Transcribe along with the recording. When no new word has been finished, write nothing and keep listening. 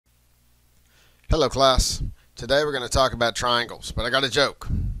Hello class. Today we're going to talk about triangles, but I got a joke.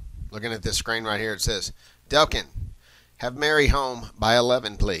 Looking at this screen right here, it says, Delkin, have Mary home by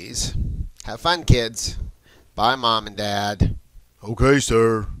 11, please. Have fun, kids. Bye, Mom and Dad. Okay,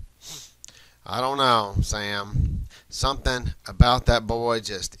 sir. I don't know, Sam. Something about that boy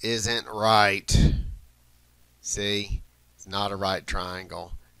just isn't right. See? It's not a right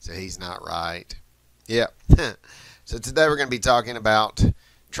triangle, so he's not right. Yep. So today we're going to be talking about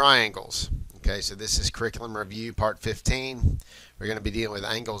triangles. Okay, so this is Curriculum Review Part 15. We're going to be dealing with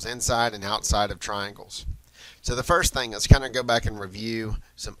angles inside and outside of triangles. So the first thing, let's kind of go back and review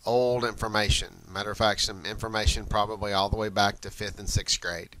some old information. Matter of fact, some information probably all the way back to 5th and 6th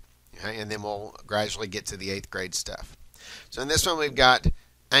grade. Okay, and then we'll gradually get to the 8th grade stuff. So in this one we've got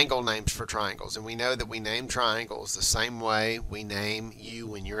angle names for triangles. And we know that we name triangles the same way we name you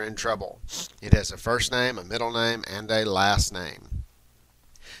when you're in trouble. It has a first name, a middle name, and a last name.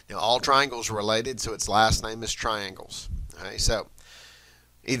 Now, all triangles are related, so its last name is triangles. Okay, so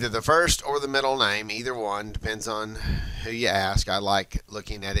either the first or the middle name, either one, depends on who you ask. I like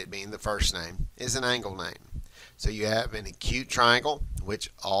looking at it being the first name, is an angle name. So you have an acute triangle, which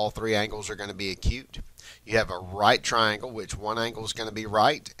all three angles are going to be acute. You have a right triangle, which one angle is going to be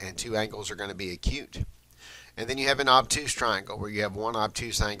right and two angles are going to be acute. And then you have an obtuse triangle, where you have one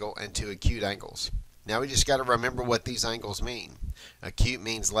obtuse angle and two acute angles. Now we just got to remember what these angles mean. Acute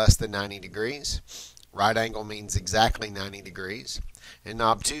means less than 90 degrees. Right angle means exactly 90 degrees. An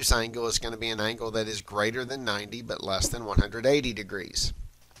obtuse angle is going to be an angle that is greater than 90 but less than 180 degrees.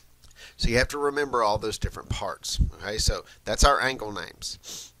 So you have to remember all those different parts. Okay, so that's our angle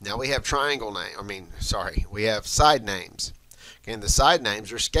names. Now we have we have side names. Okay, and the side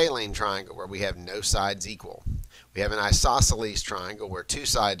names are scalene triangle, where we have no sides equal. We have an isosceles triangle, where two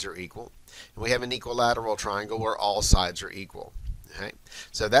sides are equal. And we have an equilateral triangle, where all sides are equal. Okay,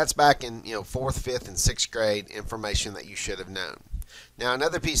 so that's back in 4th, 5th, and 6th grade information that you should have known. Now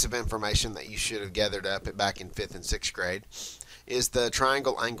another piece of information that you should have gathered up back in 5th and 6th grade is the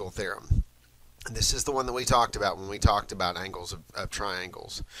triangle angle theorem. And this is the one that we talked about when we talked about angles of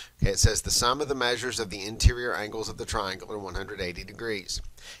triangles. Okay, it says the sum of the measures of the interior angles of the triangle are 180 degrees.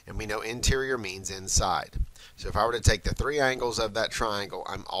 And we know interior means inside. So if I were to take the three angles of that triangle,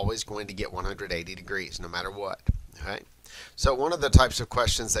 I'm always going to get 180 degrees no matter what. Okay? So one of the types of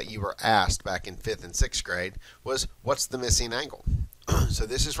questions that you were asked back in 5th and 6th grade was, what's the missing angle? So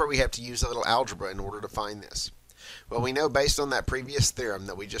this is where we have to use a little algebra in order to find this. Well, we know based on that previous theorem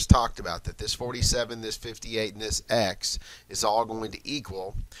that we just talked about that this 47, this 58, and this x is all going to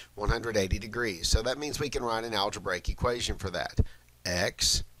equal 180 degrees. So that means we can write an algebraic equation for that.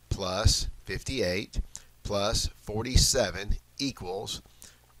 X plus 58 plus 47 equals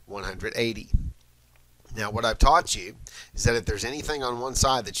 180. Now what I've taught you is that if there's anything on one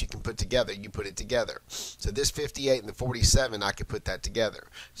side that you can put together, you put it together. So this 58 and the 47, I could put that together.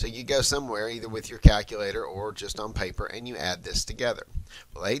 So you go somewhere either with your calculator or just on paper and you add this together.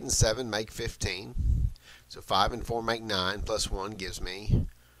 Well, 8 and 7 make 15. So 5 and 4 make 9 plus 1 gives me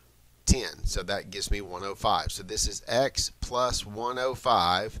 10. So that gives me 105. So this is x plus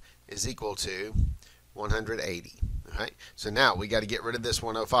 105 is equal to 180. Okay, so now we got to get rid of this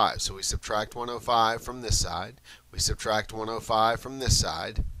 105. So we subtract 105 from this side. We subtract 105 from this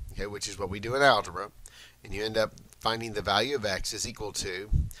side, okay, which is what we do in algebra. And you end up finding the value of x is equal to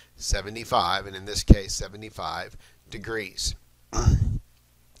 75, and in this case 75 degrees.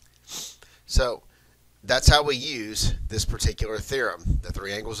 So that's how we use this particular theorem. The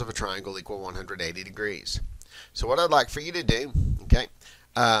three angles of a triangle equal 180 degrees. So what I'd like for you to do, okay,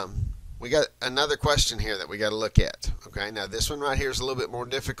 we got another question here that we got to look at. Okay, now this one right here is a little bit more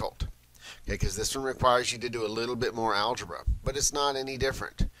difficult. Okay, because this one requires you to do a little bit more algebra, but it's not any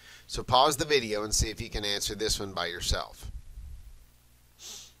different. So pause the video and see if you can answer this one by yourself.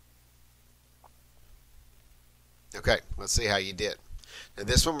 Okay, let's see how you did. Now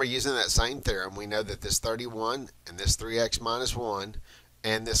this one we're using that same theorem. We know that this 31 and this 3x minus 1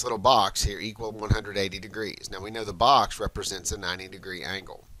 and this little box here equal 180 degrees. Now we know the box represents a 90-degree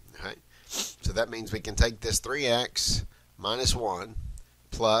angle. Okay. So that means we can take this 3x minus 1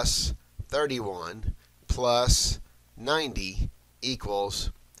 plus 31 plus 90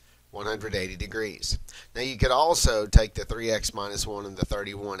 equals 180 degrees. Now you could also take the 3x minus 1 and the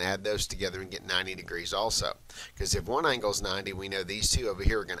 31, add those together and get 90 degrees also. Because if one angle is 90, we know these two over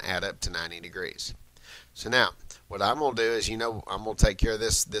here are going to add up to 90 degrees. So now, what I'm going to do is, I'm going to take care of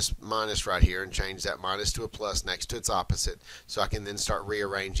this minus right here and change that minus to a plus next to its opposite so I can then start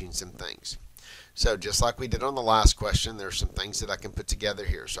rearranging some things. So just like we did on the last question, there's some things that I can put together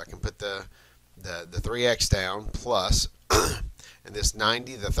here. So I can put the 3x down plus And this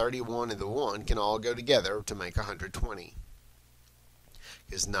 90, the 31, and the 1 can all go together to make 120.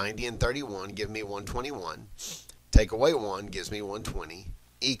 Because 90 and 31 give me 121. Take away 1 gives me 120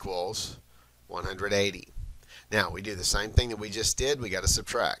 equals 180. Now, we do the same thing that we just did. We got to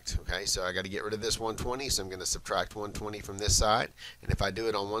subtract. Okay, so I got to get rid of this 120, so I'm going to subtract 120 from this side. And if I do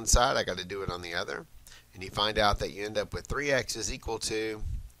it on one side, I got to do it on the other. And you find out that you end up with 3x is equal to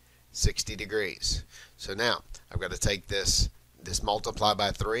 60 degrees. So now, I've got to take this multiply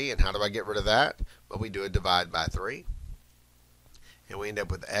by 3, and how do I get rid of that? Well, we do a divide by 3. And we end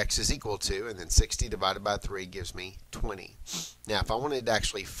up with x is equal to, and then 60 divided by 3 gives me 20. Now, if I wanted to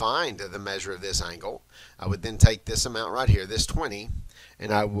actually find the measure of this angle, I would then take this amount right here, this 20,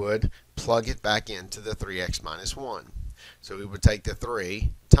 and I would plug it back into the 3x minus 1. So we would take the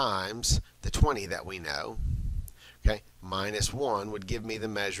 3 times the 20 that we know, okay, minus 1 would give me the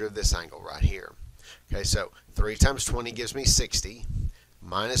measure of this angle right here. Okay, so 3 times 20 gives me 60,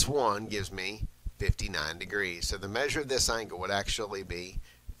 minus 1 gives me 59 degrees. So the measure of this angle would actually be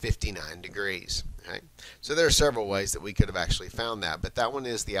 59 degrees. Okay? So there are several ways that we could have actually found that, but that one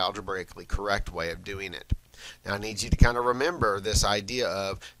is the algebraically correct way of doing it. Now I need you to kind of remember this idea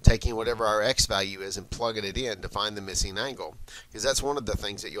of taking whatever our x value is and plugging it in to find the missing angle, because that's one of the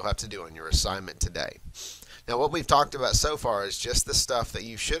things that you'll have to do on your assignment today. Now what we've talked about so far is just the stuff that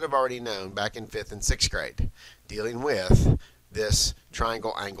you should have already known back in 5th and 6th grade, dealing with this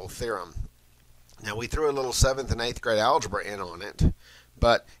triangle angle theorem. Now we threw a little 7th and 8th grade algebra in on it,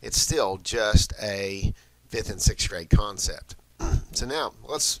 but it's still just a 5th and 6th grade concept. So now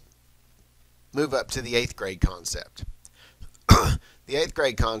let's move up to the 8th grade concept. The 8th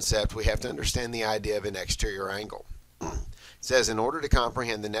grade concept, we have to understand the idea of an exterior angle. It says in order to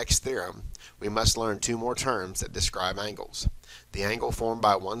comprehend the next theorem, we must learn 2 more terms that describe angles. The angle formed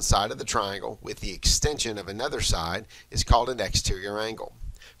by one side of the triangle with the extension of another side is called an exterior angle.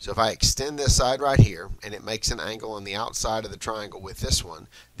 So if I extend this side right here and it makes an angle on the outside of the triangle with this one,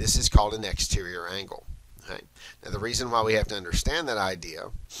 this is called an exterior angle. Okay? Now the reason why we have to understand that idea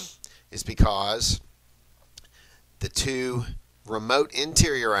is because the 2 remote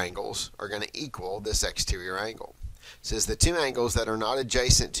interior angles are going to equal this exterior angle. It says the 2 angles that are not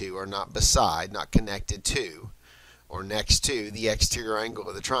adjacent to, or not beside, not connected to, or next to the exterior angle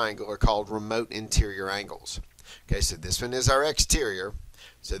of the triangle are called remote interior angles. Okay, so this one is our exterior.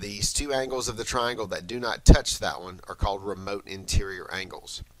 So these 2 angles of the triangle that do not touch that one are called remote interior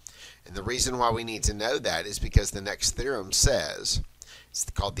angles. And the reason why we need to know that is because the next theorem says, it's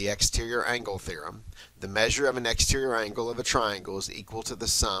called the exterior angle theorem, the measure of an exterior angle of a triangle is equal to the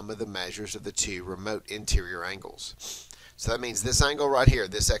sum of the measures of the 2 remote interior angles. So that means this angle right here,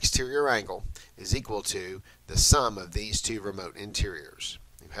 this exterior angle, is equal to the sum of these 2 remote interiors.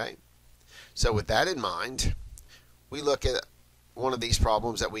 Okay? So with that in mind, we look at one of these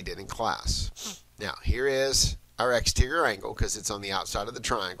problems that we did in class. Now here is our exterior angle because it's on the outside of the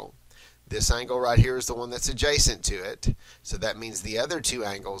triangle. This angle right here is the one that's adjacent to it, so that means the other 2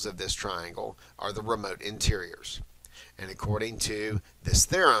 angles of this triangle are the remote interiors. And according to this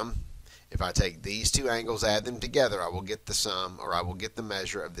theorem, if I take these 2 angles, add them together, I will get the sum, or I will get the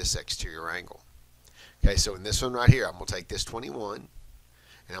measure of this exterior angle. Okay, so in this one right here, I'm going to take this 21,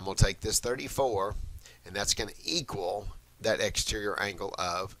 and I'm going to take this 34, and that's going to equal that exterior angle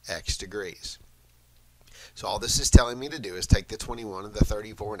of x degrees. So all this is telling me to do is take the 21 and the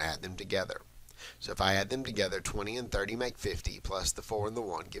 34 and add them together. So if I add them together, 20 and 30 make 50, plus the 4 and the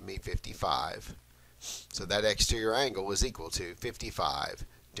 1 give me 55. So that exterior angle is equal to 55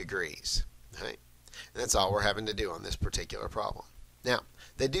 degrees. Okay? And that's all we're having to do on this particular problem. Now,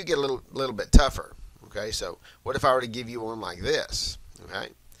 they do get a little bit tougher. Okay, so what if I were to give you one like this? Okay,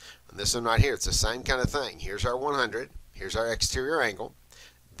 and this one right here, it's the same kind of thing. Here's our 100. Here's our exterior angle.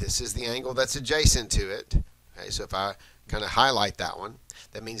 This is the angle that's adjacent to it. Okay, so if I kind of highlight that one,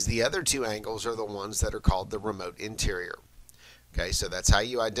 that means the other 2 angles are the ones that are called the remote interior. Okay, so that's how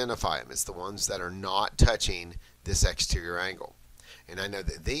you identify them. It's the ones that are not touching this exterior angle. And I know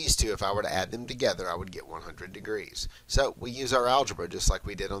that these 2, if I were to add them together, I would get 100 degrees. So we use our algebra just like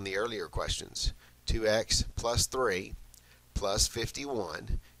we did on the earlier questions. 2x plus 3 plus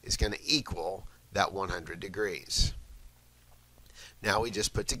 51 is going to equal that 100 degrees. Now we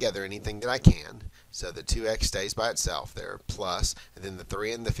just put together anything that I can. So the 2x stays by itself there, plus, and then the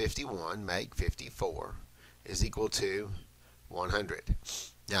 3 and the 51 make 54 is equal to 100.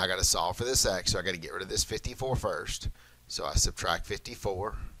 Now I got to solve for this x, so I got to get rid of this 54 first. So I subtract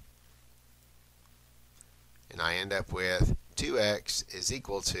 54, and I end up with 2x is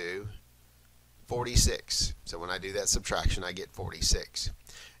equal to 46. So when I do that subtraction, I get 46.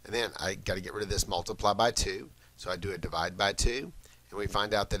 And then I got to get rid of this multiply by 2. So I do a divide by 2, and we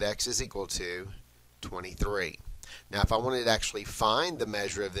find out that x is equal to 23. Now if I wanted to actually find the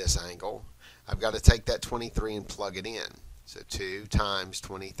measure of this angle, I've got to take that 23 and plug it in. So 2 times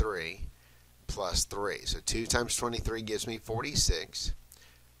 23 plus 3. So 2 times 23 gives me 46,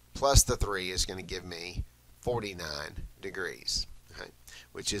 plus the 3 is going to give me 49 degrees, okay?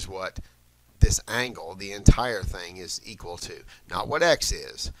 Which is what this angle, the entire thing, is equal to. Not what x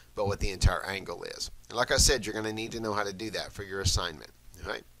is, but what the entire angle is. And like I said, you're going to need to know how to do that for your assignment.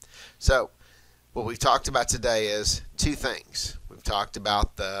 Right? So what we've talked about today is two things. We've talked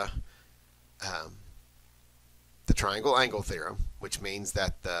about the triangle angle theorem, which means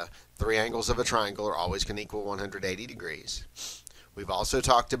that the three angles of a triangle are always going to equal 180 degrees. We've also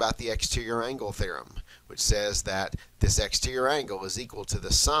talked about the exterior angle theorem, which says that this exterior angle is equal to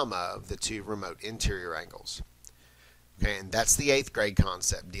the sum of the two remote interior angles. Okay, and that's the 8th grade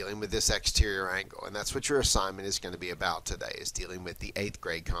concept, dealing with this exterior angle. And that's what your assignment is going to be about today, is dealing with the 8th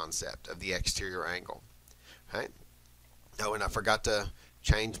grade concept of the exterior angle. Okay? Oh, and I forgot to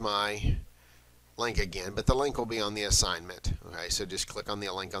change my link again, but the link will be on the assignment. Okay, so just click on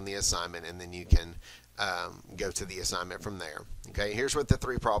the link on the assignment, and then you can go to the assignment from there. Okay, here's what the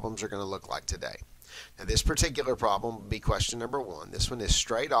three problems are going to look like today. Now this particular problem will be question number 1. This one is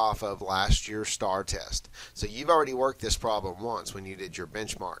straight off of last year's STAR test. So you've already worked this problem once when you did your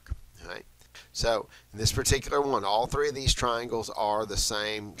benchmark. Right? So in this particular one, all three of these triangles are the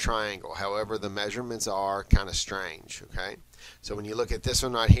same triangle. However, the measurements are kind of strange. Okay? So when you look at this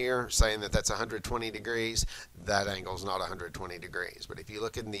one right here, saying that that's 120 degrees, that angle is not 120 degrees. But if you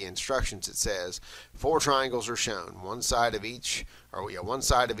look in the instructions, it says 4 triangles are shown. One side of each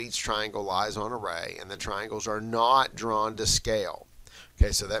triangle lies on a ray, and the triangles are not drawn to scale.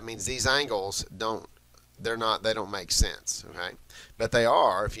 Okay, so that means these angles they don't make sense. Okay, but they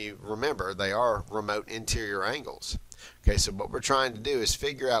are, if you remember, they are remote interior angles. Okay, so what we're trying to do is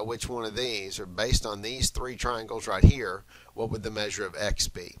figure out which one of these, or based on these 3 triangles right here, what would the measure of x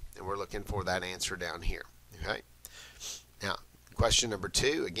be? And we're looking for that answer down here. Okay. Now, question number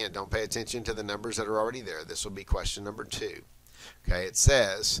 2, again, don't pay attention to the numbers that are already there. This will be question number 2. Okay, it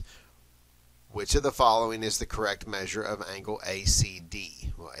says, which of the following is the correct measure of angle ACD?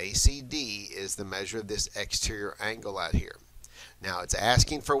 Well, ACD is the measure of this exterior angle out here. Now, it's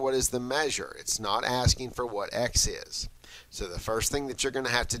asking for what is the measure. It's not asking for what x is. So the first thing that you're going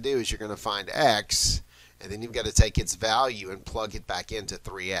to have to do is you're going to find x, and then you've got to take its value and plug it back into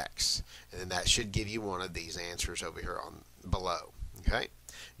 3x. And then that should give you one of these answers over here on below. Okay?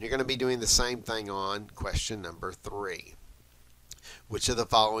 And you're going to be doing the same thing on question number 3. Which of the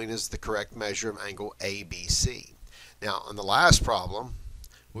following is the correct measure of angle ABC? Now, on the last problem,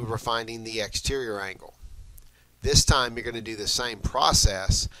 we were finding the exterior angle. This time you're going to do the same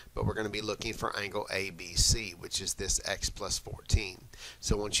process, but we're going to be looking for angle ABC, which is this x plus 14.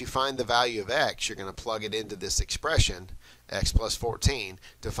 So once you find the value of x, you're going to plug it into this expression, x plus 14,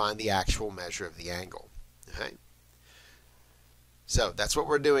 to find the actual measure of the angle. Okay? So that's what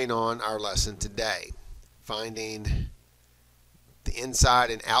we're doing on our lesson today, finding the inside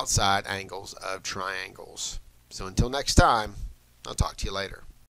and outside angles of triangles. So until next time, I'll talk to you later.